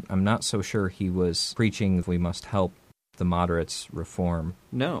 because I'm not so sure he was preaching we must help the moderates reform.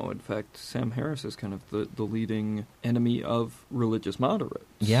 No, in fact, Sam Harris is kind of the leading enemy of religious moderates.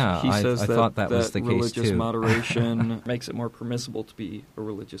 Yeah, he says I thought that was the case, religious too. moderation makes it more permissible to be a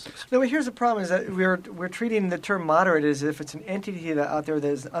religious extremist. No, but here's the problem: is that we're treating the term moderate as if it's an entity out there that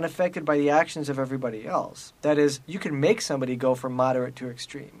is unaffected by the actions of everybody else. That is, you can make somebody go from moderate to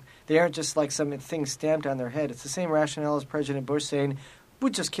extreme. They aren't just like some thing stamped on their head. It's the same rationale as President Bush saying,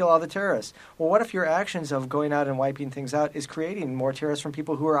 we'd just kill all the terrorists. Well, what if your actions of going out and wiping things out is creating more terrorists from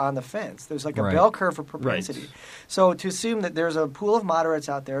people who are on the fence? There's like a Right. bell curve for propensity. Right. So to assume that there's a pool of moderates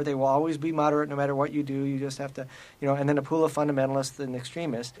out there, they will always be moderate no matter what you do. You just have to, and then a pool of fundamentalists and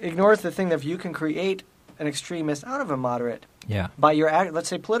extremists, ignores the thing that if you can create an extremist out of a moderate Yeah. by your let's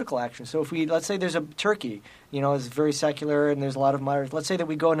say political action. So if let's say there's a Turkey, is very secular and there's a lot of moderates. Let's say that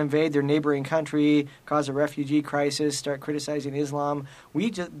we go and invade their neighboring country, cause a refugee crisis, start criticizing Islam.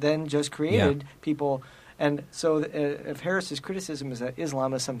 We then just created people. And so if Harris's criticism is that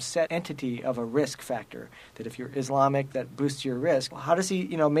Islam is some set entity of a risk factor, that if you're Islamic, that boosts your risk, how does he,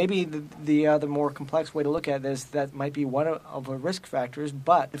 maybe the more complex way to look at this, that might be one of the risk factors,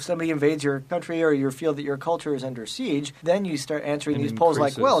 but if somebody invades your country or you feel that your culture is under siege, then you start answering And these polls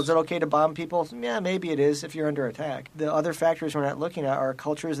like, increases. well, is it okay to bomb people? Yeah, maybe it is if you're under attack. The other factors we're not looking at are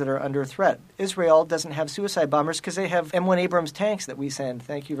cultures that are under threat. Israel doesn't have suicide bombers because they have M1 Abrams tanks that we send.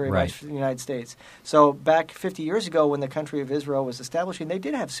 Thank you very Right. much for the United States. So back 50 years ago when the country of Israel was establishing, they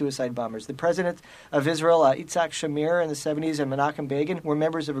did have suicide bombers. The president of Israel, Yitzhak Shamir in the 70s, and Menachem Begin were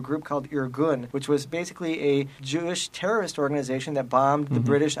members of a group called Irgun, which was basically a Jewish terrorist organization that bombed the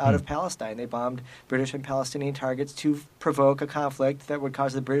British out of Palestine. They bombed British and Palestinian targets to provoke a conflict that would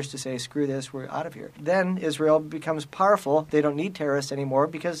cause the British to say, screw this, we're out of here. Then Israel becomes powerful. They don't need terrorists anymore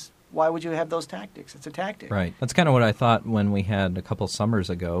because why would you have those tactics? It's a tactic. Right. That's kind of what I thought when we had a couple summers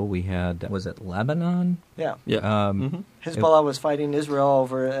ago. We had, was it Lebanon? Yeah. Yeah. Hezbollah was fighting Israel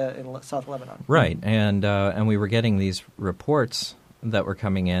over in South Lebanon. Right, and we were getting these reports that were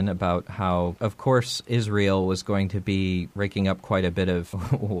coming in about how, of course, Israel was going to be raking up quite a bit of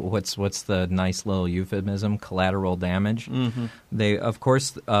what's the nice little euphemism, collateral damage. Mm-hmm. They, of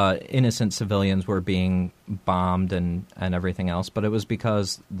course, innocent civilians were being bombed and everything else, but it was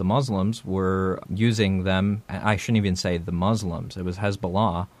because the Muslims were using them. I shouldn't even say the Muslims. It was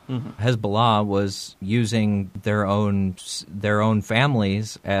Hezbollah. Mm-hmm. Hezbollah was using their own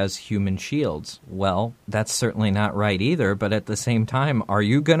families as human shields. Well, that's certainly not right either, but at the same time, are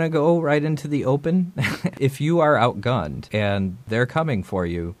you going to go right into the open? If you are outgunned and they're coming for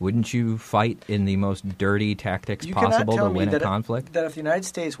you, wouldn't you fight in the most dirty tactics possible to win a conflict? That if the United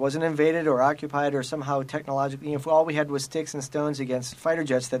States wasn't invaded or occupied or somehow technologically, if all we had was sticks and stones against fighter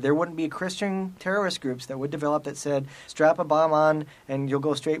jets, that there wouldn't be Christian terrorist groups that would develop that said, strap a bomb on and you'll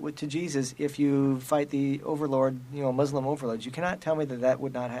go straight to Jesus if you fight the overlord, Muslim overlords. You cannot tell me that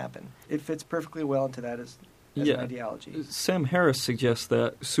would not happen. It fits perfectly well into that as an ideology. Sam Harris suggests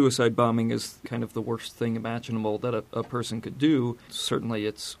that suicide bombing is kind of the worst thing imaginable that a person could do. Certainly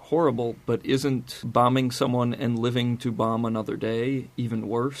it's horrible, but isn't bombing someone and living to bomb another day even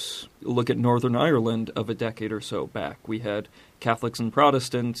worse? Look at Northern Ireland of a decade or so back. We had Catholics and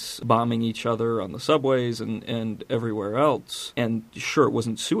Protestants bombing each other on the subways and everywhere else. And sure, it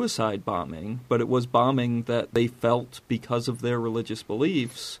wasn't suicide bombing, but it was bombing that they felt because of their religious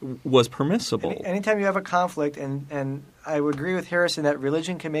beliefs was permissible. Anytime you have a conflict, and I would agree with Harrison that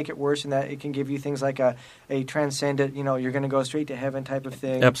religion can make it worse and that it can give you things like a transcendent, you're going to go straight to heaven type of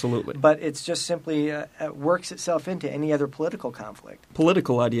thing. Absolutely. But it's just simply works itself into any other political conflict.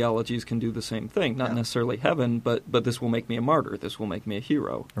 Political ideologies can do the same thing, not necessarily heaven, but this will make me a martyr, this will make me a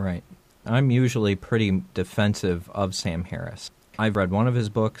hero. Right. I'm usually pretty defensive of Sam Harris. I've read one of his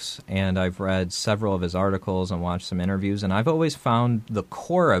books, and I've read several of his articles and watched some interviews, and I've always found the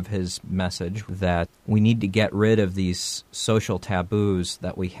core of his message that we need to get rid of these social taboos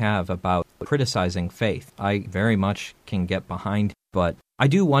that we have about criticizing faith. I very much can get behind, but I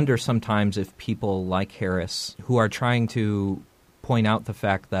do wonder sometimes if people like Harris, who are trying to point out the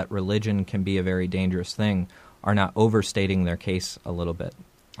fact that religion can be a very dangerous thing, are not overstating their case a little bit.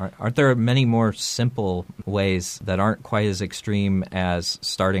 Aren't there many more simple ways that aren't quite as extreme as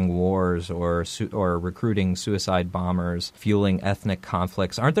starting wars or recruiting suicide bombers, fueling ethnic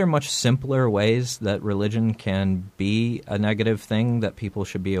conflicts? Aren't there much simpler ways that religion can be a negative thing that people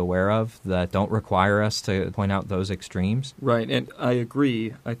should be aware of that don't require us to point out those extremes? Right, and I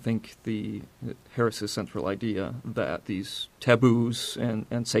agree. I think Harris's central idea that these taboos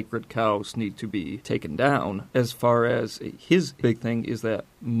and sacred cows need to be taken down. As far as his big thing is that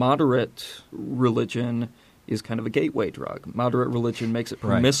moderate religion is kind of a gateway drug. Moderate religion makes it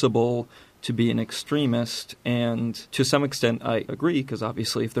permissible to be an extremist, and to some extent I agree, because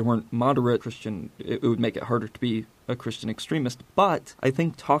obviously if there weren't moderate Christian, it would make it harder to be a Christian extremist. But I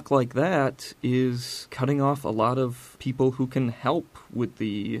think talk like that is cutting off a lot of people who can help with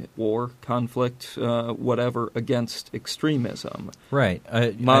the war, conflict, whatever, against extremism. Right.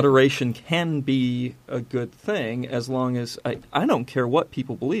 Moderation can be a good thing as long as I don't care what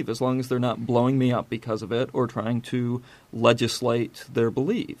people believe, as long as they're not blowing me up because of it or trying to legislate their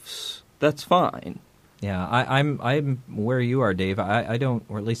beliefs. That's fine. Yeah, I'm where you are, Dave. I don't,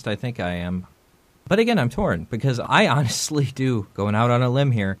 or at least I think I am. But again, I'm torn because I honestly do, going out on a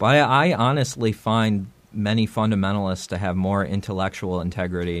limb here, but I honestly find many fundamentalists to have more intellectual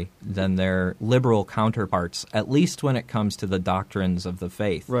integrity than their liberal counterparts, at least when it comes to the doctrines of the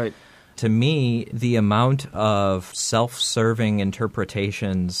faith. Right. To me, the amount of self-serving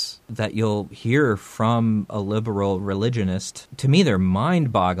interpretations that you'll hear from a liberal religionist, to me they're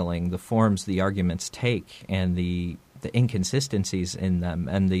mind-boggling, the forms the arguments take and the inconsistencies in them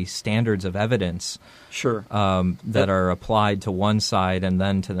and the standards of evidence that are applied to one side and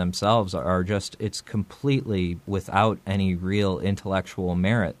then to themselves are just, it's completely without any real intellectual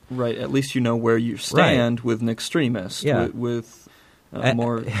merit. Right. At least you know where you stand with an extremist. Yeah. With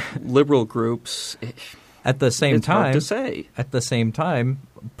more liberal groups. At the same it's time, hard to say. At the same time,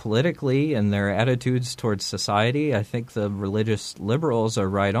 politically and their attitudes towards society, I think the religious liberals are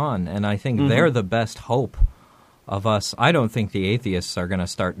right on, and I think they're the best hope of us. I don't think the atheists are going to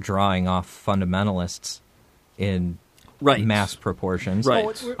start drawing off fundamentalists in mass proportions.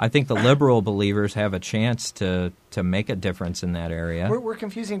 Right. I think the liberal believers have a chance to make a difference in that area. We're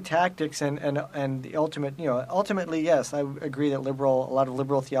confusing tactics and the ultimate, ultimately, yes, I agree that a lot of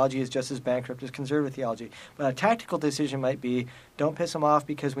liberal theology is just as bankrupt as conservative theology. But a tactical decision might be, don't piss them off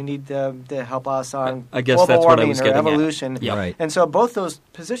because we need them to help us on I guess global that's what I warming was or getting evolution. at. Yep. Right. And so both those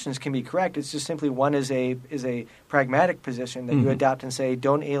positions can be correct. It's just simply one is a pragmatic position that you adopt and say,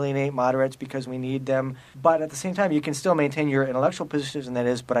 don't alienate moderates because we need them. But at the same time, you can still maintain your intellectual position, and that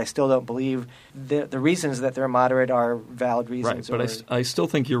is, but I still don't believe the reasons that they're moderate are valid reasons. Right, but I still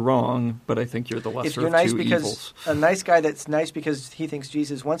think you're wrong, but I think you're the lesser if you're of nice two because evils. a nice guy that's nice because he thinks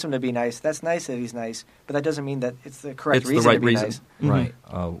Jesus wants him to be nice, that's nice that he's nice, but that doesn't mean that it's the correct reason right to be reason. nice. Right.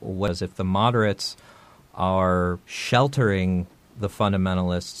 Whereas if the moderates are sheltering the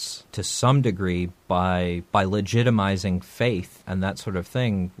fundamentalists to some degree by legitimizing faith and that sort of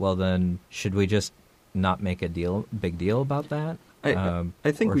thing, well then should we just not make a big deal about that?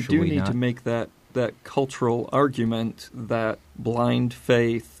 I think we do need to make that cultural argument that blind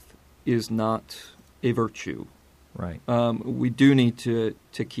faith is not a virtue. Right. We do need to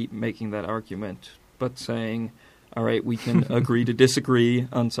keep making that argument, but saying, all right, we can agree to disagree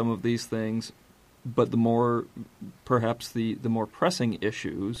on some of these things, but the more pressing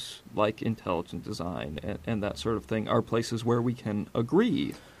issues like intelligent design and that sort of thing are places where we can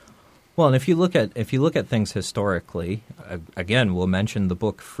agree. Well, and if you look at things historically, again, we'll mention the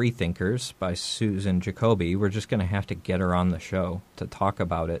book Freethinkers by Susan Jacoby. We're just going to have to get her on the show to talk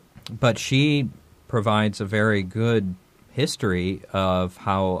about it. But she provides a very good history of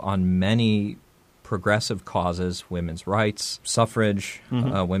how on many progressive causes, women's rights, suffrage,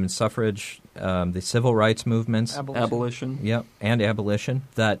 women's suffrage, the civil rights movements, abolition, yep, and abolition,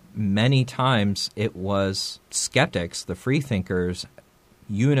 that many times it was skeptics, the freethinkers,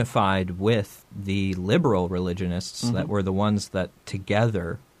 unified with the liberal religionists that were the ones that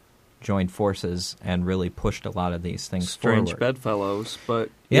together joined forces and really pushed a lot of these things strange forward. bedfellows, but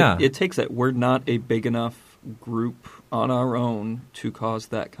Yeah. it takes that we're not a big enough group on our own to cause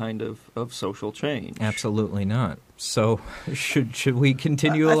that kind of social change. Absolutely not. So should we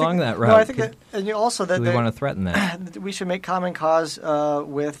continue along that route? No, I think that, and also that do we want to threaten that? we should make common cause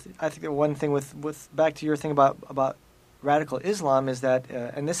with. I think the one thing with back to your thing about radical Islam is that,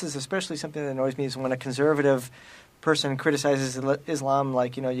 and this is especially something that annoys me, is when a conservative person criticizes Islam,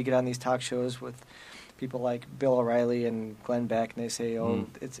 like, you get on these talk shows with people like Bill O'Reilly and Glenn Beck, and they say,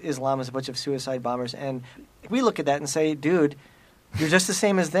 it's Islam is a bunch of suicide bombers. And we look at that and say, dude, you're just the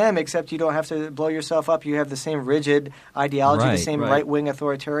same as them, except you don't have to blow yourself up. You have the same rigid ideology, the same right-wing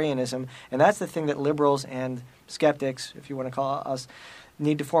authoritarianism. And that's the thing that liberals and skeptics, if you want to call us,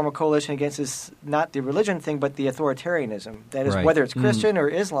 need to form a coalition against, is not the religion thing, but the authoritarianism. That is, whether it's Christian or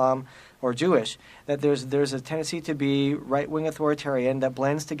Islam or Jewish, that there's a tendency to be right-wing authoritarian that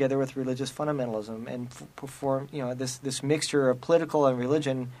blends together with religious fundamentalism and perform this mixture of political and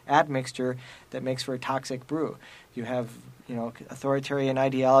religion admixture that makes for a toxic brew. You have authoritarian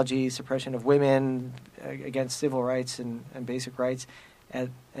ideology, suppression of women, against civil rights and basic rights,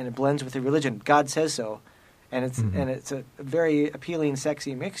 and it blends with the religion. God says so. And it's a very appealing,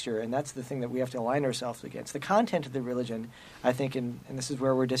 sexy mixture, and that's the thing that we have to align ourselves against. The content of the religion, I think, and this is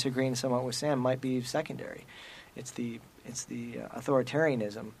where we're disagreeing somewhat with Sam, might be secondary. It's the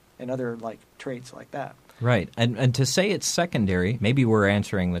authoritarianism and other traits like that. Right. And to say it's secondary, maybe we're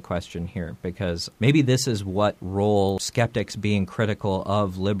answering the question here, because maybe this is what role skeptics being critical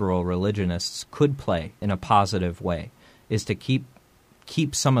of liberal religionists could play in a positive way, is to keep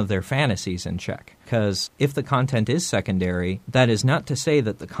some of their fantasies in check. Because if the content is secondary, that is not to say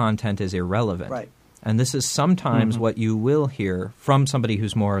that the content is irrelevant. Right. And this is sometimes what you will hear from somebody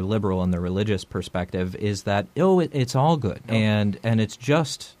who's more liberal in the religious perspective, is that, it's all good. Oh. And it's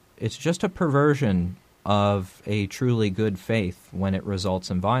just a perversion of a truly good faith when it results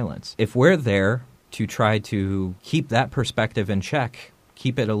in violence. If we're there to try to keep that perspective in check,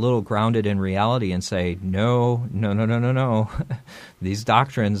 keep it a little grounded in reality and say, no. These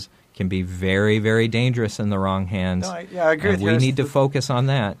doctrines can be very, very dangerous in the wrong hands. No, I agree with you. We need to focus on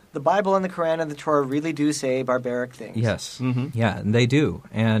that. The Bible and the Quran and the Torah really do say barbaric things. Yes. Yeah, and they do.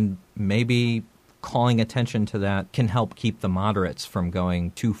 And maybe calling attention to that can help keep the moderates from going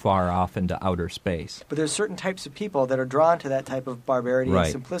too far off into outer space. But there's certain types of people that are drawn to that type of barbarity and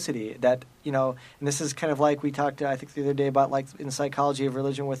simplicity that, and this is kind of like we talked, I think, the other day about in psychology of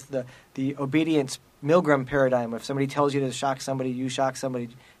religion with the obedience Milgram paradigm. If somebody tells you to shock somebody, you shock somebody.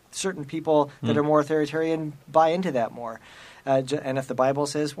 Certain people that are more authoritarian buy into that more. And if the Bible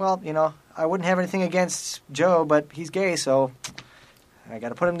says, well, I wouldn't have anything against Joe, but he's gay, so I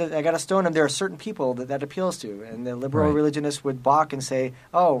got to I got to stone him. There are certain people that appeals to, and the liberal religionists would balk and say,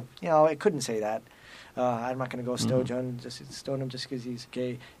 "Oh, it couldn't say that. I'm not going to go stone him just because he's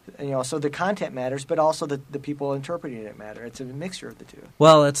gay." And, so the content matters, but also the people interpreting it matter. It's a mixture of the two.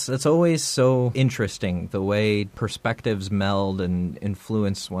 Well, it's always so interesting the way perspectives meld and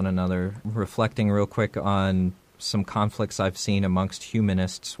influence one another. Reflecting real quick on some conflicts I've seen amongst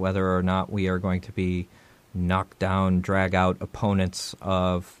humanists, whether or not we are going to be knock down, drag out opponents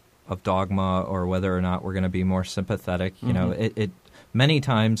of dogma, or whether or not we're going to be more sympathetic. It many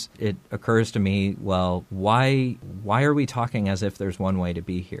times it occurs to me, well, why are we talking as if there's one way to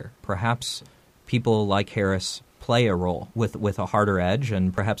be here? Perhaps people like Harris play a role with a harder edge,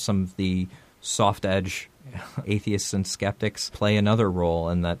 and perhaps some of the soft edge atheists and skeptics play another role,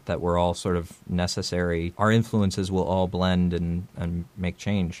 and that we're all sort of necessary. Our influences will all blend and make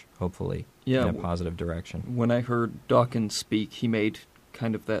change, hopefully, in a positive direction. When I heard Dawkins speak, he made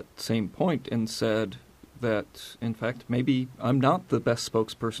kind of that same point and said that, in fact, maybe I'm not the best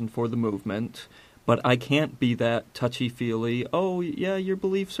spokesperson for the movement, but I can't be that touchy-feely, oh, yeah, your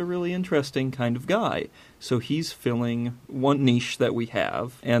beliefs are really interesting kind of guy. So he's filling one niche that we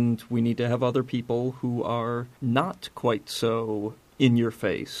have, and we need to have other people who are not quite so in your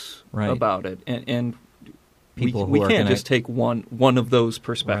face about it. And we can't just take one of those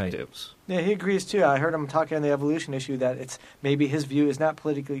perspectives. Right. Yeah, he agrees too. I heard him talking on the evolution issue that it's maybe his view is not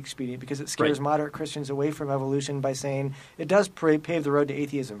politically expedient because it scares moderate Christians away from evolution by saying it does pave the road to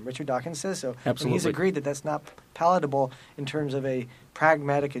atheism. Richard Dawkins says so. Absolutely. And he's agreed that that's not palatable in terms of a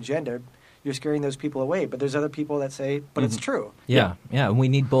pragmatic agenda. You're scaring those people away. But there's other people that say, but it's true. Yeah, and we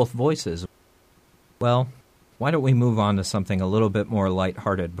need both voices. Well, why don't we move on to something a little bit more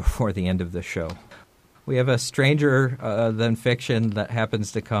lighthearted before the end of the show? We have a stranger than fiction that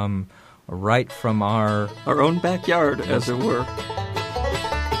happens to come right from our own backyard, as it were.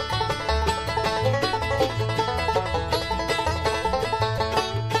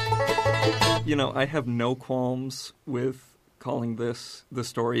 I have no qualms with calling this the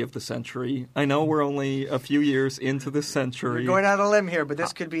story of the century. I know we're only a few years into the century. We're going out on a limb here, but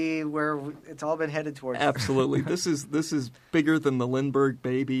this could be where it's all been headed towards. Absolutely. This is bigger than the Lindbergh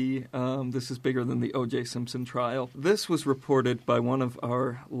baby. This is bigger than the O.J. Simpson trial. This was reported by one of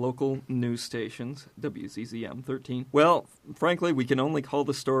our local news stations, WZZM 13. Well, frankly, we can only call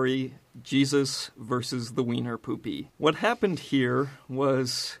the story Jesus versus the Wiener Poopy. What happened here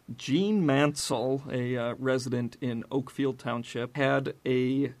was Jean Mansell, a resident in Oakfield Township, had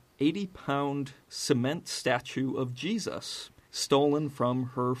a 80-pound cement statue of Jesus stolen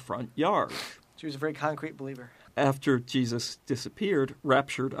from her front yard. She was a very concrete believer. After Jesus disappeared,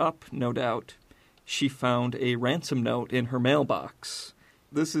 raptured up, no doubt, she found a ransom note in her mailbox.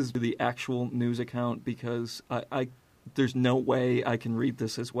 This is the actual news account because there's no way I can read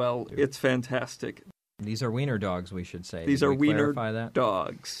this as well. It's fantastic. These are wiener dogs, we should say. These are wiener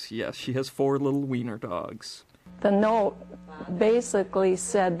dogs. Yes, she has 4 little wiener dogs. The note basically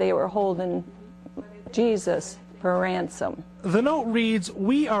said they were holding Jesus for ransom. The note reads,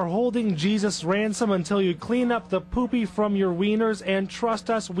 "We are holding Jesus ransom until you clean up the poopy from your wieners, and trust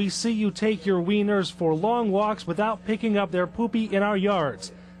us, we see you take your wieners for long walks without picking up their poopy in our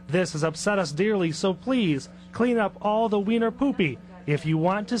yards. This has upset us dearly, so please clean up all the wiener poopy if you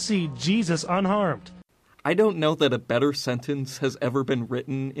want to see Jesus unharmed." I don't know that a better sentence has ever been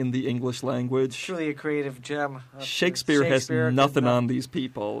written in the English language. Truly a creative gem. Shakespeare has nothing on these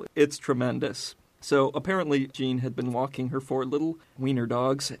people. It's tremendous. So apparently Jean had been walking her 4 little wiener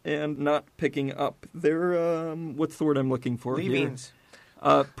dogs and not picking up their, what's the word I'm looking for Leavings.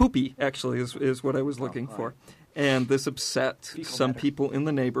 here? Poopy, actually, is what I was looking for. And this upset some people in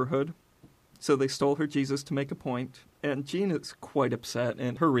the neighborhood. So they stole her Jesus to make a point. And Jean is quite upset,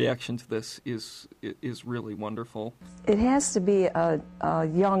 and her reaction to this is really wonderful. It has to be a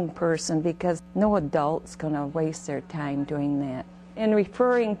young person, because no adult's going to waste their time doing that. And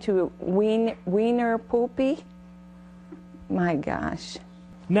referring to wiener poopy, my gosh.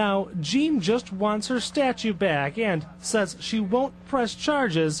 Now, Jean just wants her statue back and says she won't press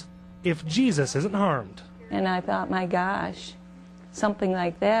charges if Jesus isn't harmed. And I thought, my gosh, something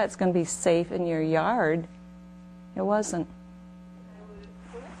like that's going to be safe in your yard. It wasn't.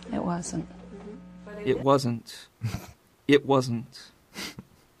 It wasn't. It wasn't. It wasn't.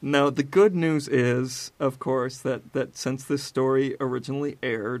 Now, the good news is, of course, that since this story originally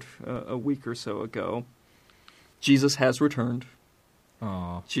aired a week or so ago, Jesus has returned.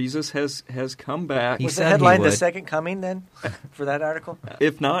 Aww. Jesus has come back. He Was the said headline he the would. second coming then for that article?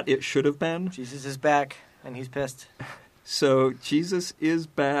 If not, it should have been. Jesus is back, and he's pissed. So Jesus is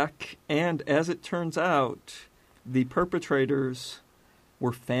back, and as it turns out, the perpetrators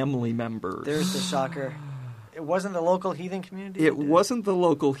were family members. There's the shocker. It wasn't the local heathen community? It wasn't the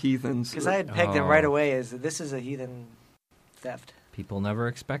local heathens. Because I had pegged them right away as this is a heathen theft. People never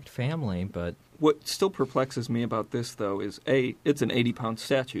expect family, but What still perplexes me about this, though, is it's an 80-pound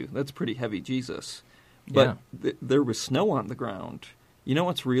statue. That's pretty heavy Jesus. But there was snow on the ground. You know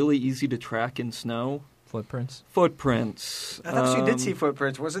what's really easy to track in snow? footprints. Footprints. I thought she did see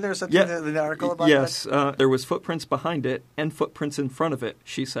footprints. Wasn't there something in the article about yes, that? Yes, there was footprints behind it and footprints in front of it,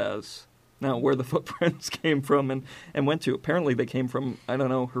 she says. Now, where the footprints came from and went to, apparently they came from, I don't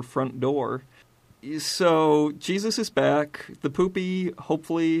know, her front door. So, Jesus is back. The poopy,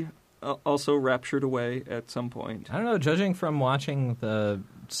 hopefully, also raptured away at some point. I don't know, judging from watching the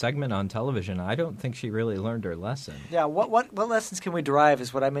segment on television, I don't think she really learned her lesson. Yeah, what lessons can we derive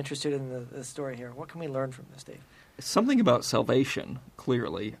is what I'm interested in the story here. What can we learn from this, Dave? Something about salvation,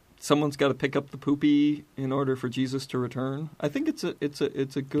 clearly. Someone's got to pick up the poopy in order for Jesus to return. I think it's a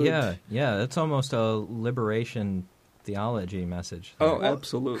good... Yeah, it's almost a liberation theology message. Oh, well,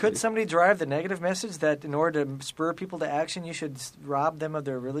 absolutely. Could somebody drive the negative message that in order to spur people to action, you should rob them of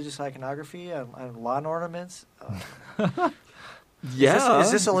their religious iconography and lawn ornaments? Yeah.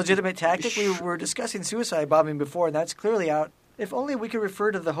 Is this a legitimate tactic? We were discussing suicide bombing before, and that's clearly out. If only we could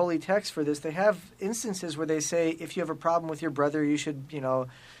refer to the holy text for this. They have instances where they say if you have a problem with your brother, you should,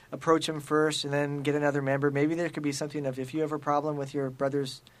 approach him first and then get another member. Maybe there could be something of if you have a problem with your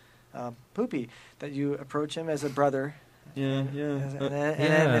brother's poopy, that you approach him as a brother. Yeah. And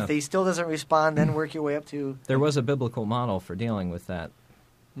then if he still doesn't respond, then work your way up to... There was a biblical model for dealing with that.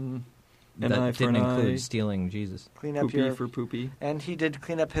 That didn't include stealing Jesus. Clean up poopy for poopy. And he did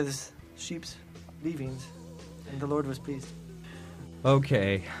clean up his sheep's leavings, and the Lord was pleased.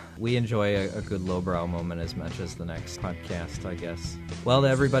 Okay, we enjoy a good lowbrow moment as much as the next podcast, I guess. Well, to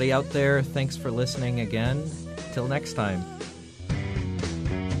everybody out there, thanks for listening again. Till next time.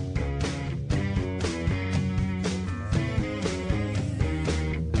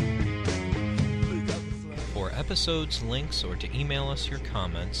 For episodes, links, or to email us your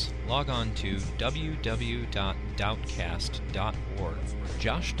comments, log on to www.doubtcast.org.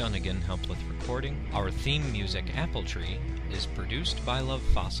 Josh Dunnigan helped with recording. Our theme music, Apple Tree, is produced by Love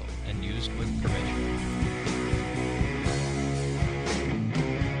Fossil and used with permission.